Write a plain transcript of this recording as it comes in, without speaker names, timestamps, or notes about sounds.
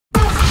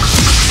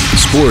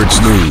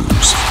Sports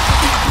News.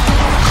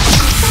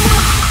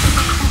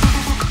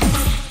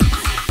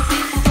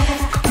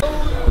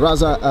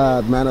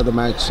 Raza, man of the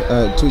match,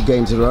 2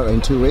 games in a row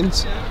and 2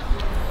 wins.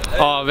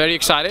 Very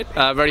excited,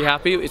 very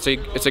happy. It's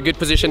a good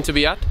position to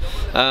be at.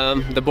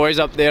 The boys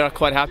up there are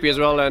quite happy as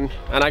well, and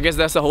I guess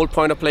that's the whole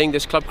point of playing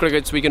this club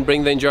cricket, so we can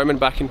bring the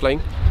enjoyment back in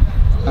playing.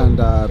 And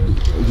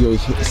you're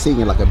seeing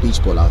it like a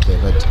beach ball out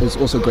there, but it's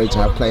also great to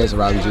have players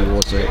around you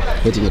also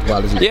hitting it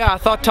well, isn't it? Yeah, I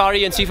thought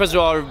Tari and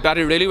Sifas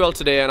batted really well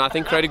today, and I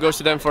think credit goes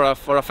to them for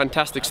a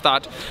fantastic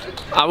start.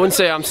 I wouldn't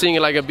say I'm seeing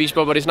it like a beach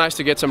ball, but it's nice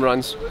to get some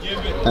runs.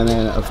 And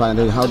then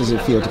finally, how does it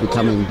feel to be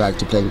coming back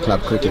to playing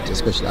club cricket,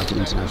 especially after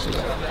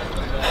international?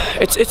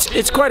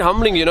 It's quite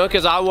humbling, you know,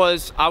 because I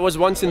was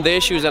once in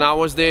their shoes, and I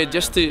was there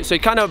just to, so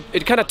it kind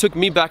of took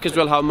me back as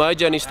well, how my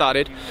journey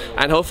started,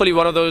 and hopefully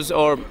one of those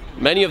or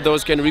many of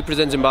those can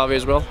represent Zimbabwe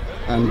as well.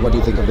 And what do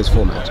you think of this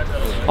format?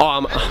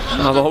 Oh,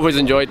 I've always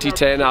enjoyed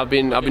T10. I've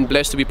been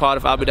blessed to be part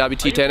of Abu Dhabi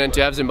T10 and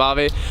to have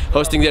Zimbabwe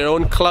hosting their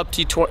own club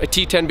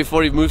T10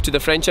 before we moved to the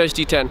franchise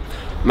T10.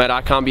 Man,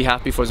 I can't be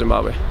happy for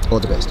Zimbabwe. All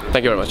the best.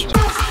 Thank you very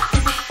much.